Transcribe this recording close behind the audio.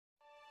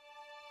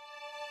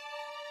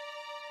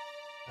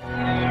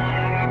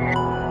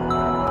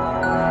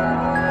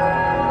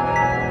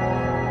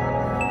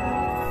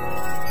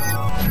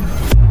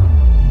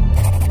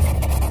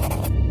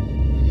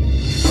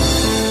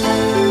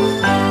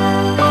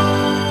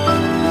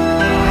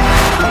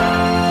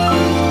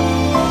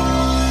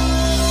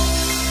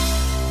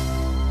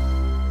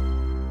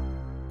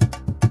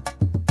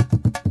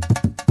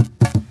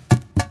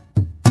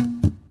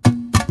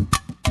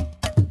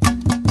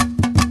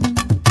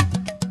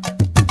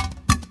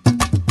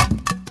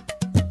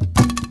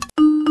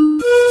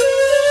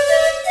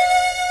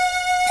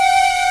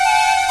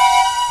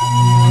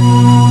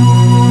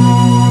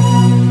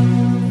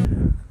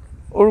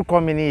Orúkọ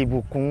mi ni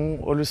Ìbùkún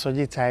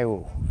Olúsọjí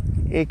Taiwo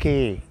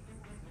aka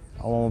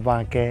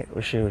Omobanke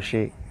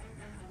Ose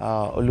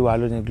Olúwa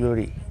ló ní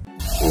glory.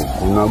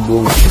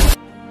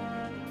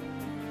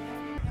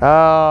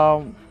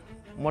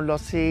 Mo lọ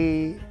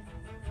sí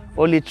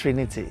Holy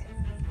Trinity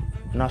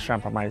Nursery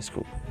and Primary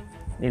School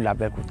ní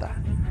Abẹ́òkúta.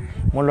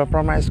 Mo lọ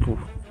primary school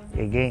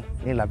again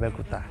ní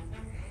Abẹ́òkúta.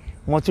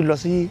 Mo tún lọ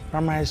sí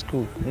primary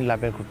school ní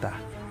Abẹ́òkúta.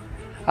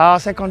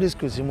 Secondary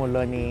school tí mo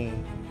lọ ní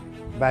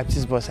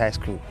Baptist Boys High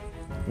School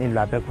ní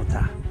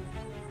Abẹ́òkúta.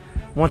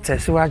 Mo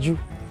tẹ̀síwájú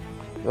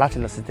láti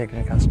lọ sí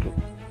technical school.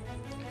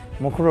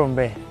 Mo kúrò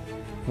ńbẹ̀,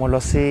 mo lọ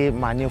sí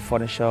Manu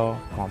Furniture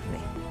Company.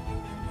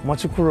 Mo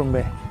tún kúrò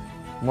ńbẹ̀,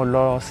 mo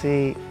lọ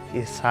sí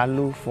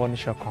Isalu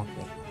Furniture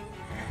Company.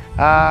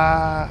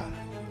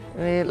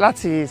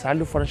 Láti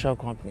Isalu Furniture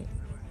Company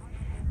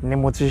ni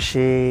mo tún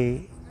ṣe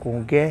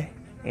kòńgẹ́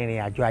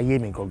ìrìn àjò ayé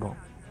mi gangan.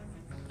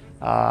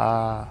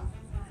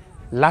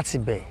 Láti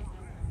bẹ̀,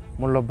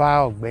 mo lọ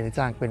bá ọ̀gbẹ́ni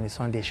tí à ń pè ní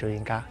Sunday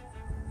Soyinka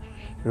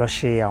lọ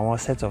ṣe àwọn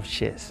set of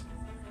chairs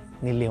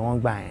nílé wọn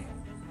gbà yẹn.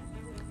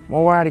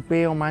 Mo wá rí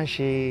pé wọ́n máa ń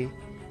ṣe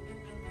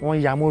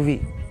wọ́n ya movie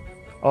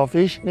of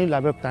each nílùú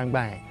Abẹ́òkúta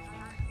gbà yẹn.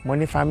 Mo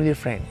ní family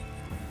friend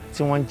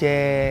tí wọ́n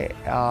jẹ́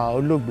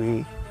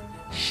olóògbé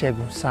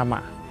Ṣẹ́gun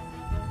Sama.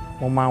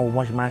 Mo máa ń wo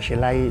wọ́n ṣe máa ń ṣe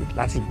láyé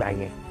láti gbà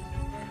yẹn.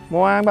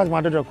 Mo wá nígbà tí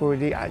mo dọ́dọ̀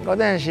Kóredé, nǹkan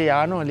tẹ́ ń ṣe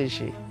àwa náà lè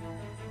ṣe.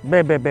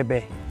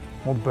 Bẹ́ẹ̀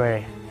mo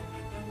bẹ̀rẹ̀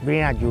bí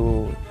ìrìn àjò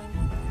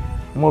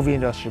movie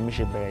industry mi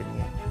ṣe bẹ̀rẹ̀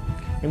nìyẹn.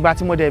 Nígbà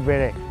tí mo dẹ̀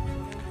bẹ̀rẹ̀,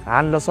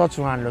 à ń lọ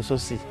sọ́tún, à ń lọ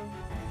sósì.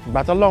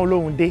 Ìgbà tí Ọlọ́run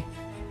lóhun dé,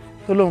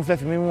 tó lóhun fẹ́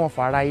fi mí wọ̀n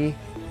fáráyé,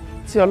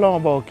 tí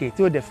Ọlọ́run bá òkè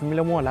tí ó dẹ̀ fi mí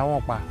lọ́wọ́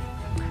láwọn pa.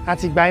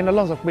 Àti ìgbà yẹn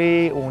Ọlọ́run sọ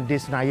pé òun dé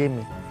sínú ayé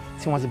mi,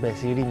 tí wọ́n ti bẹ̀rẹ̀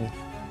sí rí mi.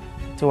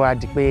 Tó wá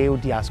di pé ó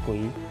di àsìkò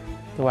yìí,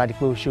 tó wá di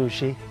pé ó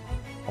ṣe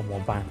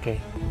Omobanke.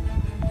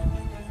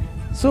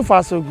 So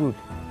far so good.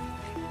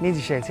 Ní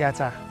ìṣe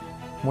tíátà,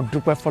 mo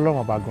dúpẹ́ f'Ọlọ́run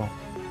Ọba gan.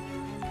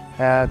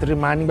 Torí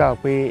máa nígbà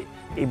pé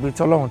ibi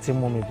tí Ọlọ́run ti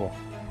mú mi bọ̀,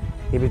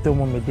 ibi tó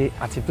mú mi dé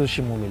àti tó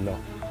ṣì mú mi lọ,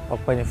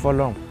 ọpẹ́ ni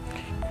f'Ọlọ́run.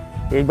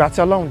 Ìgbà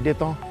tí Ọlọ́run dé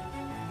tán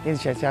ní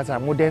iṣẹ́ tíátà,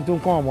 mo dẹni tó ń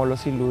kọ́ ọmọ lọ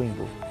sí ìlú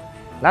òyìnbó.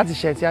 Láti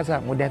iṣẹ́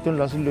tíátà, mo dẹni tó ń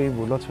lọ sí ìlú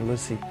òyìnbó lọ́tùn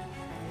lósì.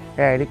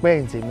 Rí pé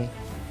ẹ̀yin tèmi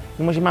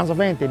ni mo ṣe máa ń sọ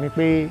fẹ́yìn tèmi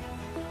pé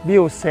bí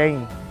ó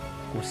sẹ́yìn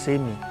kò sé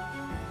mi.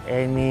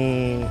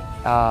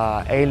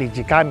 Ẹ̀yin lè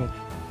jìká mi,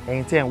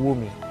 ẹ̀yin tí ẹ̀ ń wò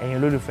mí, ẹ̀yin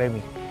olólùfẹ́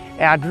mi.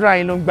 Àdúrà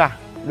yín ló ń gbà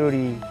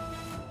lórí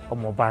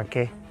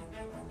Omobanke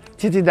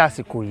títí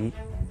dàsìkò yìí.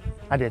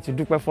 A dẹ̀ ti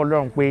dúpẹ́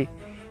f'Ọlọ́run pé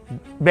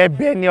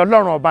bẹ́ẹ̀ ni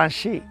Ọlọ́run ọba ń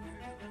ṣe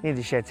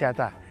nídìí iṣẹ́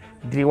tíátà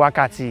di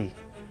wákàtí.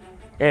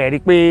 Rí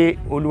pé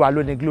Olúwa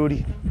ló ní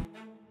glory.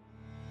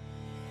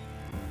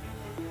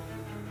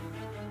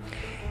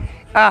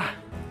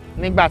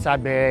 Nígbà tá a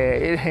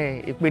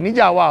bẹ̀rẹ̀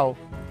ìpèníjà wà o,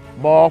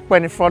 bọ̀ ọpẹ́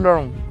ni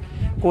f'Ọlọ́run.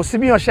 Kò sí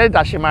bí ọ̀ṣẹ́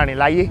ìdàṣe máa rìn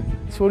láyé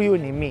sórí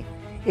òní mi.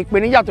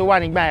 Ìpèníjà tó wà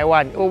nígbà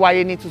yẹn ó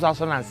wáyé ní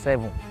 2007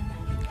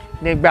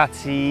 nígbà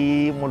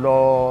tí mo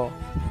lọ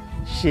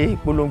ṣe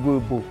ìpolongo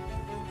ìbò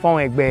fún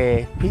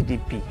ẹgbẹ́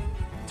PDP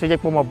tó jẹ́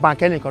pé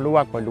Omobanke nìkan ló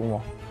wà pẹ̀lú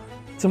wọn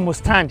tí mo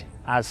stand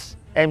as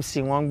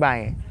MC wọn gbà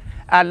yẹn.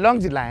 Along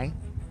the line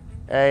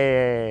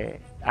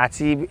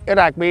àti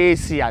ẹ̀rọ pé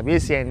AC àbí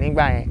ACN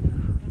nígbà yẹn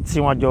tí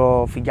wọ́n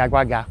jọ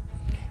figagbága.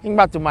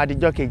 Nígbà tó máa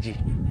dijọ́ kejì,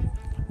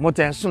 mo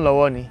tẹ̀ ń sùn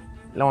lọ́wọ́ ni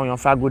làwọn èèyàn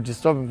fago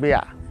disturb mi pé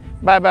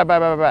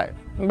báyìí.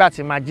 Nígbà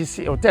tí máa jí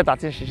sí hòtẹ́ẹ̀lì tá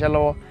ti ń ṣiṣẹ́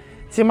lọ́wọ́,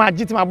 tí máa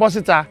jí tí máa bọ́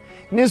síta,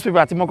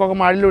 newspaper tí mo kọ́kọ́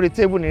máa rí lórí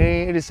table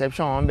ní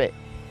reception wọn bẹ̀,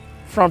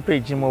 front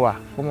page mo wà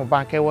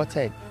Omobanke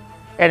wanted.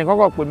 Ẹnì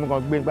kọ́kọ́ pé mi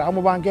kàn gbé gba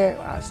Omobanke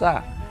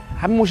àṣà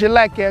àbí mo ṣe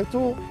láìkẹ́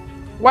tó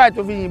wáyé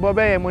tó fi yìnbọn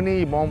bẹ́ẹ̀ yẹn mo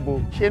ní ìbọn bo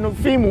ṣe inú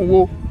fíìmù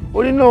wo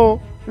onínú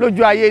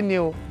lójú ayé ni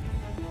o.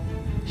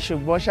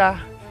 Ṣùgbọ́n ṣá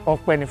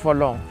ọpẹ́ ni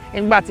f'Ọlọ́run.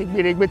 Nígbà tí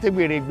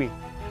gbèrègbè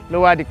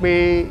ló wá di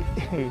pé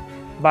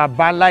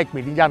bàbá ńlá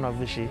ìpèníjà náà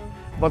fi ṣe.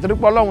 Bọ̀tọ̀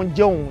pé Ọlọ́run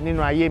jẹ́ òun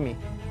nínú ayé mi.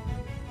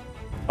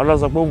 Ọlọ́run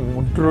sọ pé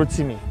òun dúró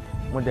tì mí,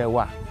 mo dẹ̀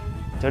wà.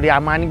 Torí a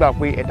máa nígbà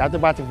pé ẹ̀dá tó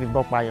bá ti fi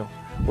bọ́ payọ̀,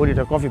 ó di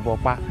dandan fi bọ́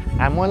pa.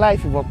 Àmọ́ láì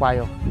fi bọ́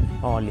payọ̀,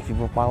 ọ̀hún lè fi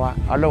bọ́ pa wá.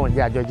 Ọlọ́run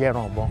jẹ́ àjọ jẹ́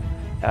ẹran ọ̀bọ̀n,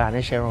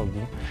 àníṣe ẹran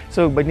ògún.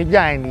 So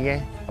ìgbẹ́nijà yẹn nìyẹn.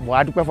 Àmọ́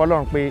a dúpẹ́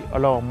f'Ọlọ́run pé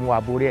Ọlọ́run mú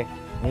wa borí ẹ̀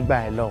nígbà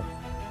yẹn lọ́hùn.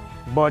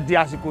 Bọ̀ di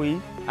àsìkò yìí,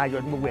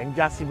 ayọ̀ ni gbogbo ẹ̀ ń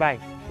já sí báyìí.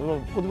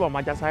 Kó túbọ̀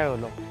máa já sáyọ̀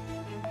lọ.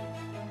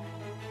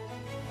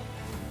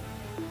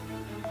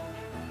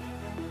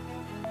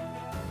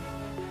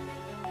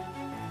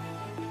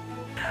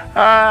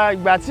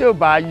 Ìgbà tí ò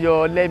bá yọ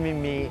lẹ́mìí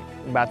mi,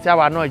 ìgbà tí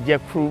àwa náà jẹ́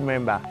crew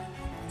member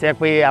tẹ́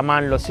pé a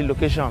máa ń lọ sí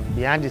location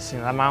behind the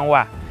scene la máa ń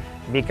wà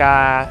bí ká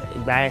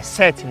ìgbà yẹn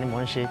set ni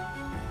mò ń ṣe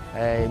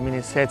èmi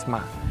ni set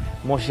man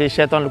mo ṣe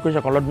iṣẹ́ tán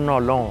location kan lọ́dún náà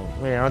lọ́hùn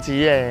mi ò rántí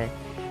yẹ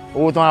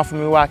owó tán wá fún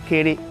mi wá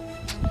kéré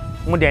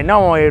mo dẹ̀ ní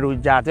àwọn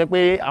èròjà tẹ́ pé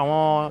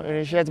àwọn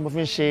irinṣẹ́ tí mo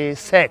fi ń ṣe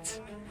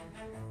set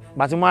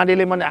ìgbà tí mo wá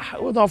délé mọ́ ní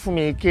owó tán fún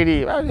mi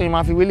kéré báwo ni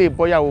màá fi wílé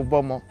bọ́yàwó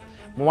bọ́mọ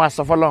mo wá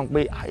sọ fọ́lọ́run pé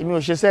èmi ò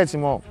ṣe set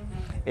mọ́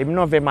èmi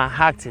náà fẹ́ máa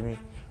act ni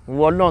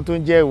ìwọ Ọlọ́run tó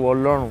ń jẹ́ ìwọ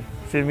Ọlọ́run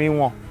fi mí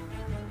wọ̀n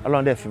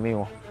Ọlọ́run dẹ̀ fi mí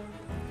wọ̀n.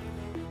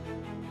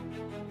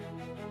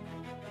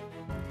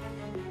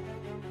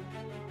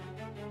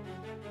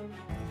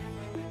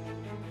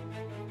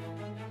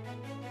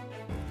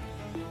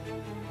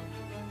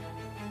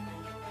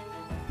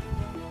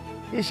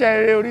 Iṣẹ́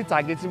eré orí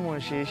ìtàgé tí mò ń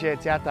ṣe iṣẹ́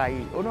tíátà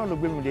yìí ó náà ló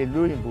gbé mi dé ìlú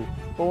òyìnbó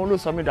òun ló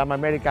sọ mí dàmú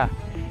Amẹ́ríkà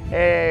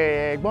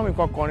ẹ̀gbọ́n mi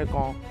kan kọrin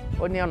kan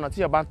ó ní ọ̀nà tí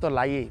ọba ń tọ̀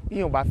láyé bí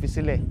yóò bá fi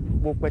sílẹ̀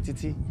bó pẹ́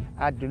títí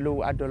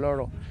adolówó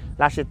adolọ́rọ̀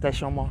láṣẹ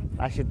tẹ̀sán mọ́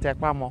láṣẹ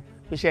tẹpá mọ́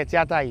iṣẹ́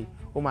tíátà yìí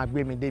ó máa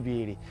gbé mi débi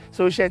èrè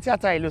so iṣẹ́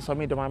tíátà yìí ló sọ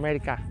mí dọmọ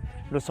Amẹ́ríkà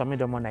ló sọ mí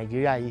dọmọ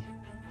Nàìjíríà yìí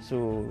so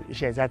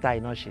iṣẹ́ tíátà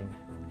yìí náà ṣe ni.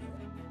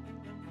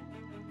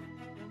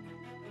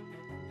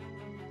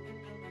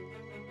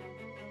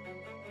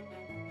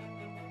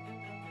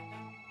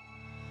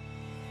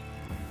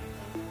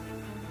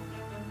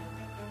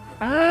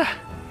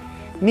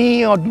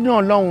 Ní ọdún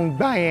náà lọ́hùn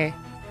gbà yẹn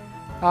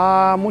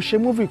mo ṣe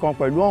múfì kan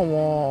pẹ̀lú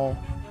àwọn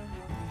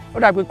ó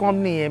dàbí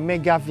company yẹn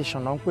Mega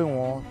Vision náà ń pè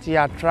wọ́n tí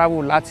a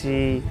travel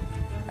láti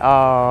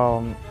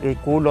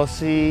Èkó lọ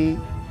sí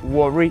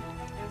Warri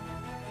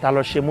ta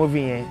lọ ṣe múfì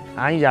yẹn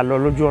à ń yà lọ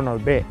lójú ọ̀nà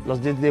bẹ́ẹ̀ lọ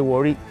sí dédé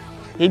Warri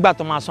ìgbà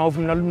tó máa sanwó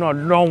fún mi lọ́dún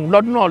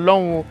náà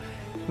lọ́hùn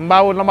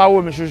lọ́ máa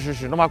wó mi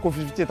ṣùṣùṣù lọ́ máa kó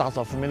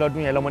 50,000 fún mi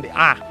lọ́dún yẹn lọ́mọdé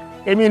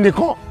èmi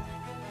nìkan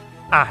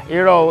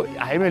irọ́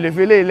èmi lè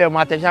fi eléyìí lẹ̀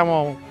máa tẹ̀sán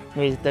mọ́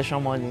mi tẹ̀sán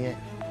mọ́ nìyẹn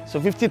so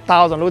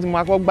 50,000 ló ti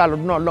máa kọ́ gbà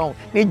lọ́dún náà lọ́hùn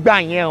nígbà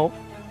yẹn o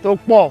tó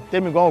pọ̀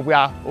tèmi gan wò pé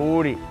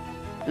owó rẹ̀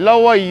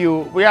lọ́wọ́ yìí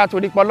o bóyá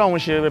torí pé Ọlọ́run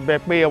ṣe bẹ̀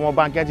pé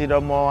Omobanke ti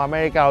dọmọ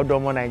Amẹ́ríkà ó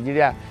dọmọ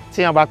Nàìjíríà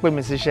tí wọ́n bá pè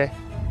mí síṣẹ́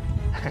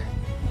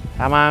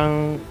a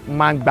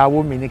máa ń gba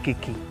owó mi ní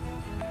kìkì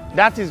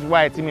that is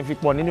why tí mi fi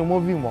pọ̀ nínú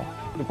movie mọ́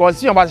because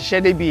tí wọ́n bá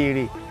ṣiṣẹ́ débi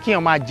èrè kí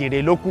wọ́n máa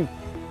jèrè lókù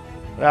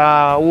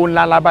owó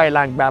ńlá lábáyé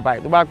là ń gba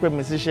báyìí tó bá pè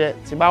mí síṣẹ́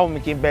tí bá wù mí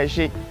kí n bẹ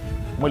ṣe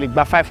mo lè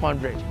gba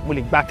 500 mo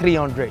lè gba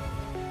 300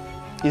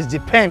 it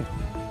depend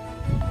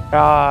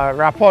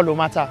rapport ló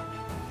matter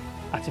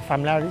àti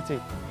familiarity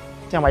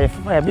tí wọ́n bá yẹ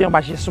fún ẹ bí wọ́n bá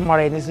ṣe súnmọ́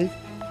rẹ ní sí.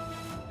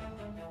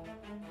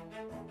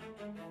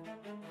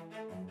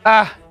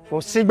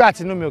 Kò sígbà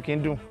tí inú mi ò kí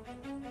ń dùn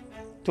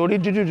torí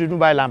dúdú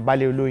báyìí là ń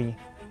balẹ̀ olóyin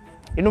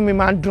inú mi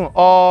máa ń dùn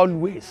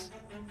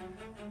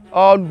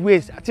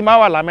always tí máa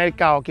wà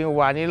lamẹ́ríkà ọ̀ kí n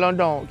wà ní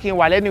London kí n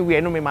wà lẹ́nìwé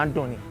inú mi máa ń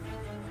dùn ni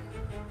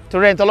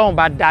torí ẹni tí Ọlọ́run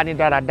bá dá ní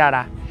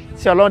dáradára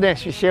tí Ọlọ́run dẹ̀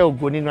ṣiṣẹ́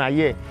ògo nínú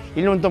ayé ẹ̀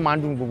inú tó máa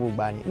ń dùn gbogbo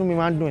ìgbà ni inú mi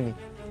máa ń dùn ni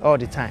all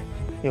the time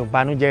mi ò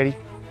banújẹ́ rí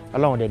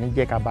Ọlọ́run dẹ̀ ní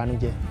jẹ́ ká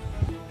banújẹ́.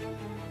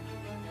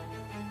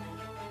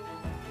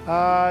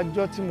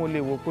 Ọjọ́ tí mo lè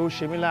wò pé ó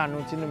ṣe mí láàánú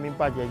tínú mi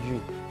bàjẹ́ jù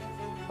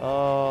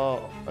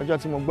ọjọ́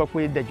tí mo gbọ́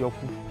pé Dẹ̀jọ́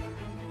kú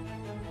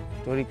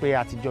torí pé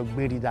àtijọ́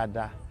gbérí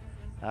dáadáa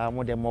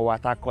mo dẹ̀ mọ̀ wà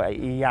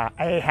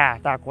ẹ̀hà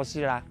tá a kọ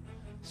síra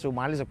so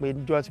màá lè sọ pé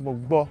ọjọ́ tí mo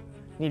gbọ́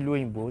nílùú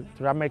òyìnbó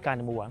torí Amẹ́ríkà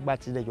ni mo wà nígbà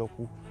tí Dẹ̀jọ́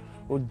kú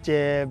ó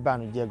jẹ́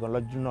bànújẹ́ gan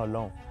lọ́dún náà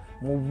lọ́hùn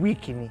mo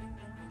weak ni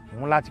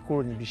mo láti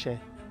kúrò níbi iṣẹ́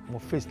mo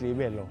face lé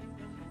bẹ́ẹ̀ lọ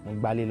mo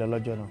gbalé lọ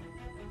lọ́jọ́ náà.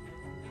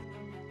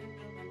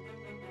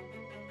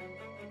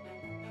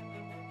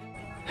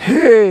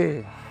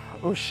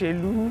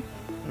 Òṣèlú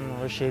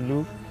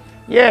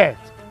yeah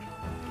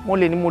mo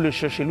lè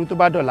ṣòṣèlú tó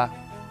bá dọ̀la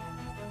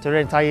torí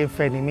ẹni táyé ń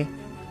fẹ́ ni mí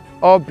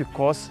all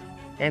because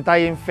ẹni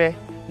táyé ń fẹ́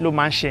ló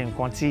máa ń ṣe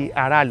nǹkan tí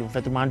aráàlú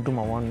fẹ́ tó máa ń dùn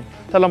mọ́ wọn ni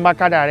tọ́lọ́n bá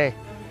kádà rẹ̀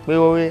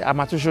pé a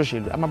máa tún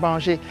ṣòṣèlú a máa bá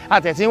wọn ṣe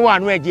àtẹ̀tí ń wà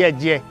nú ẹ̀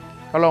díẹ̀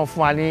kọ́lọ́n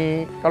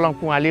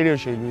fún wa lérè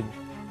òṣèlú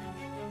ni.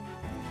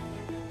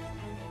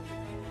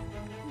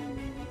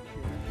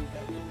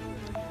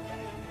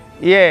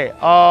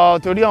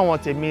 Torí àwọn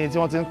tèmi tí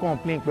wọ́n ti ń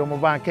complain pé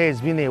Omobanke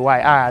has been a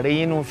while ààrẹ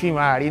inú fíìmù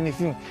ààrẹ ní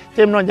fíìmù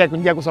tèmi náà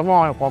jẹ́ kó sọ fún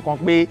àwọn kọ̀ọ̀kan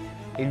pé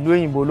ìlú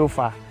òyìnbó ló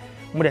fà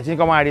mo dẹ̀ tí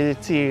kọ́ máa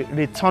retí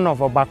return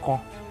of ọba kan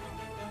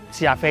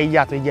tí a fẹ́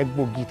yà tó jẹ́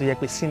gbòógì tó jẹ́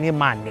pé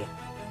sinimá ni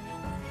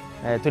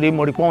torí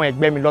mo rí pé àwọn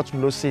ẹgbẹ́ mi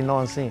lọ́tún ló ṣe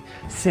náà sí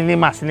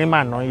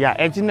sinimá náà yà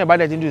ẹ tí náà bá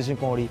dẹ̀ tí ń dùn sí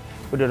kan rí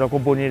ó dẹ̀ lọ́kọ́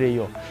bó níre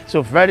yọ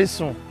so very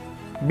soon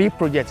bí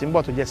project ń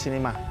bọ̀ tó jẹ́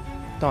sinimá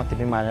tán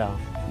tèmi máa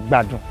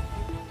gbádùn.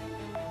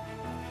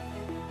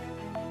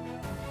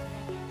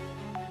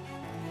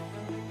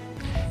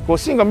 Kò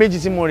sí nǹkan méjì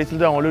tí mo retí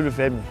lọ́dọ̀ àwọn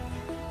olólùfẹ́ mi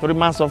torí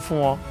máa ń sọ fún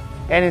wọn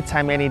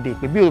anytime any day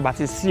pé bí o bá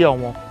ti sí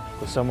ọ̀wọ́n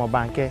kò sí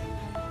Omobanke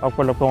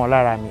ọ̀pọ̀lọpọ̀ wọn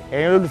lára mi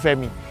ẹ̀yin olólùfẹ́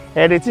mi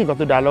ẹ retí nǹkan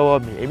tó dáa lọ́wọ́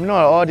mi èmi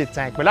náà all the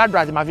time pẹ̀lú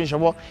àdúrà tí màá fi ń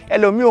ṣọwọ́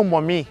ẹlòmíì ò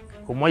mọ̀ mí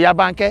kò mọ̀ ya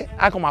Banke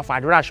á kàn máa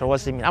fàdúrà ṣọwọ́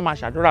sí mi á máa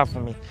ṣàdúrà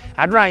fún mi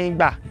àdúrà yín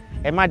gbà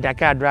ẹ má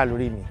dákẹ́ àdúrà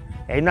lórí mi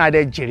ẹ̀yin náà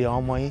dẹ̀ jèrè àwọn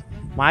ọmọ yín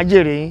màá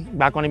jèrè yín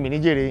ìgbà kan ni mi ní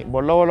jèrè yín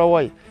but lọ́wọ́lọ́wọ́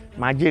yìí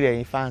màá jèrè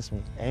ẹ̀yin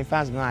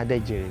fans mi náà á dẹ̀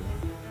jèrè mi.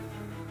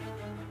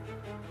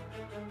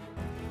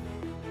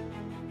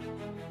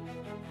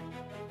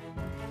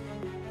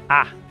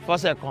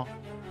 fọ́sẹ̀ kan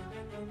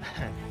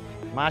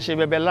màá ṣe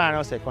bẹbẹ láàrin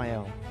ọ̀sẹ̀ kan yẹn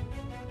o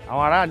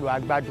àwọn aráàlú á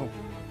gbádùn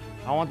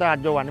àwọn tá a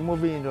jọ wà ní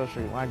movie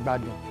industry wọn á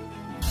gbádùn.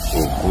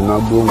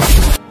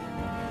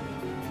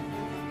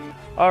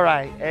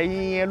 alright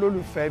ẹ̀yin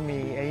olólùfẹ́ mi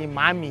ẹ̀yin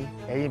màámi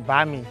ẹ̀yin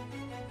bá mi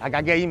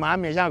àgàgà ẹ̀yin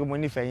màámi ẹ ṣáà kò mọ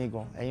nífẹ̀ẹ́ yín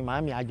gan ẹ̀yin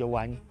màámi àjọ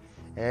wa ni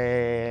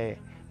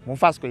mo ń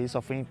fàsìkò yìí sọ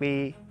fún yín pé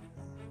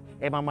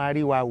ẹ máa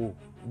rí wa wò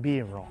bí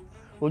ìran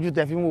ojú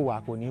tẹ fi ń wò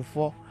wá kò ní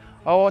fọ́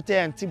ọwọ́ tẹ́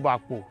ẹ̀ ń tìbọ̀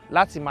àpò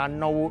láti máa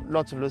náwó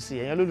lọ́tún lọ́sì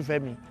ẹ̀yin olólùfẹ́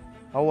mi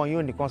ọwọ́ yín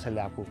ò ní kàn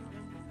ṣẹlẹ̀ àpò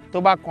tó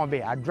bá kan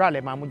bẹ̀ àdúrà lẹ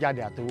máa mú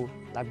jáde àtowó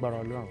lágbára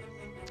Ọlọ́run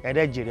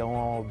ẹ̀ẹ́dẹ́ jèrè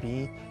àwọn òbí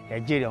ẹ̀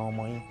jèrè àwọn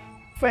ọmọ yín.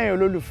 fẹ́yìn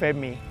olólùfẹ́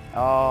mi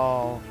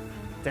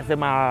tẹ́ fẹ́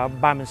máa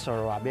bá mi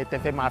sọ̀rọ̀ àbí tẹ́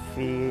fẹ́ máa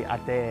fi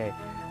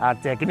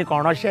àtẹ kíní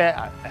kan ránṣẹ́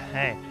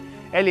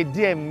ẹ lè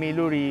DM mi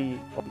lórí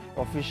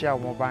official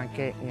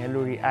Omobanke ìyẹn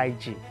lórí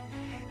IG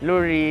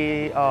lórí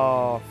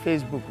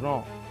Facebook náà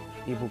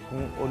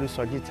Ìbùkún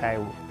Olúsọjí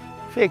Taiwo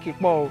fake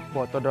pọ̀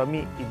bọ̀ tọ̀dọ̀ mi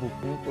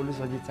Ìbùkún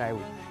Olúsọjí Taiwo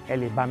ẹ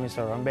lè bá mi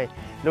sọ̀rọ̀ ńbẹ̀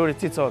lórí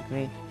TikTok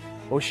ní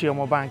Oṣé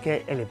Omobanke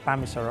ẹ lè bá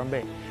mi sọ̀rọ̀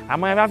ńbẹ̀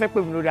àmọ́ ẹ bá fẹ́ pè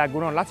mí lórí aago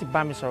náà láti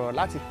bá mi sọ̀rọ̀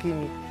láti kí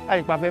mi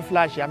láti pa fẹ́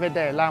flash afẹ́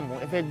dá ẹ láàmú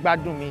ẹ fẹ́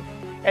gbádùn mi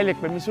ẹ lè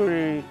pè mí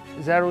sórí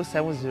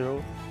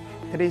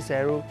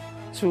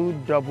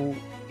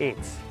 0703028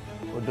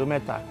 òdo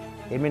mẹ́ta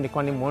èmi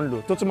nìkan ni mò ń lò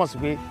tó túmọ̀ sí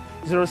pé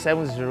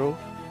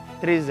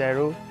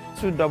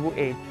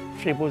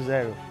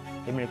 0703028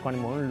 èmi nìkan ni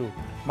mò ń lò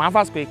màá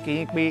fàsìkò èké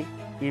yín pé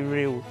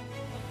ire o.